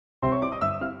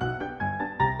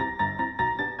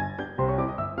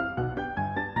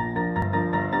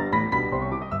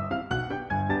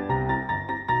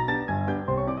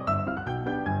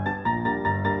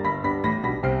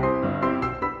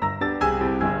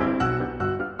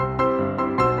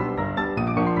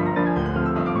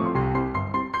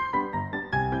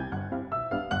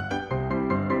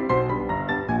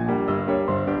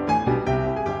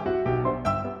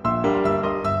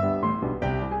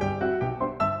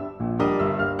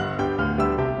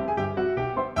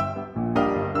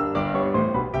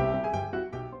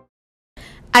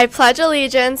I pledge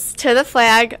allegiance to the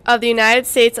flag of the United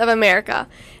States of America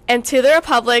and to the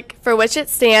republic for which it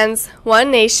stands,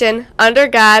 one nation, under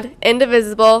God,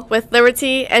 indivisible, with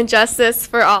liberty and justice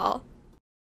for all.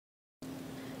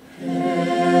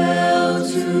 Hail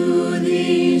to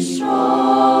thee,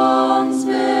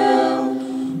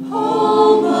 Strongsville,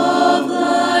 home of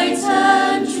light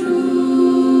and truth.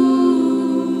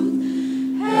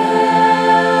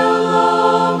 Hail,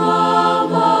 alma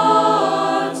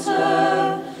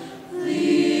mater,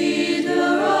 leader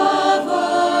of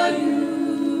our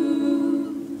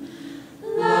youth.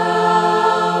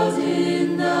 Loud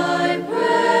in thy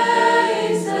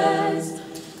praises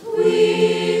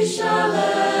we shall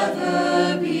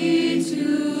ever be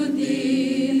to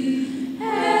thee.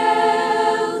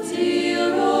 Hail,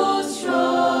 dear old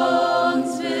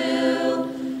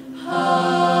Strongsville,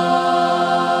 high.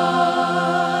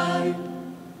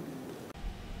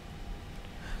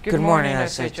 Good morning,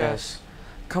 SHS.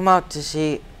 Come out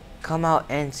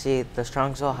and see the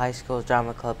Strongsville High School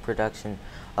Drama Club production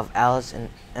of Alice in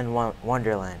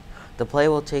Wonderland. The play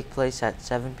will take place at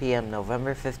 7 p.m.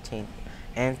 November 15th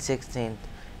and 16th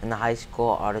in the high school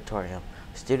auditorium.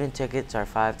 Student tickets are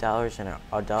 $5 and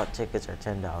adult tickets are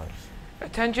 $10.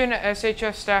 Attention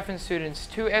SHS staff and students.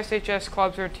 2 SHS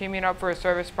clubs are teaming up for a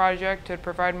service project to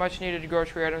provide much needed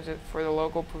grocery items for the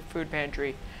local food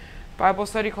pantry. Bible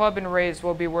Study Club and Raise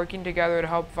will be working together to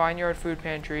help Vineyard Food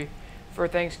Pantry for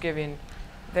Thanksgiving.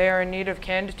 They are in need of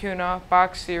canned tuna,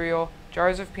 boxed cereal,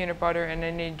 jars of peanut butter, and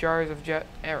any jars of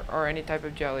any type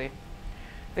of jelly.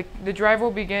 The drive will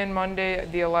begin Monday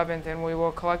the 11th, and we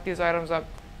will collect these items up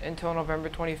until November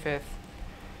 25th.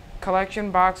 Collection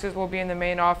boxes will be in the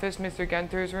main office, Mr.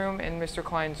 Genther's room, and Mr.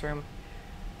 Klein's room.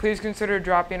 Please consider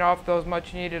dropping off those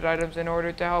much needed items in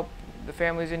order to help the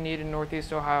families in need in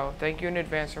Northeast Ohio. Thank you in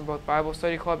advance from both Bible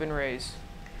Study Club and Raise.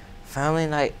 Family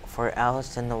night for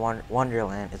Alice in the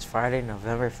Wonderland is Friday,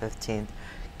 November 15th.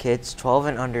 Kids 12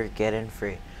 and under get in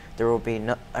free. There will be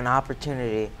an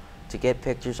opportunity to get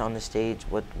pictures on the stage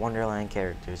with Wonderland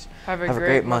characters. Have a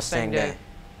great Mustang Day.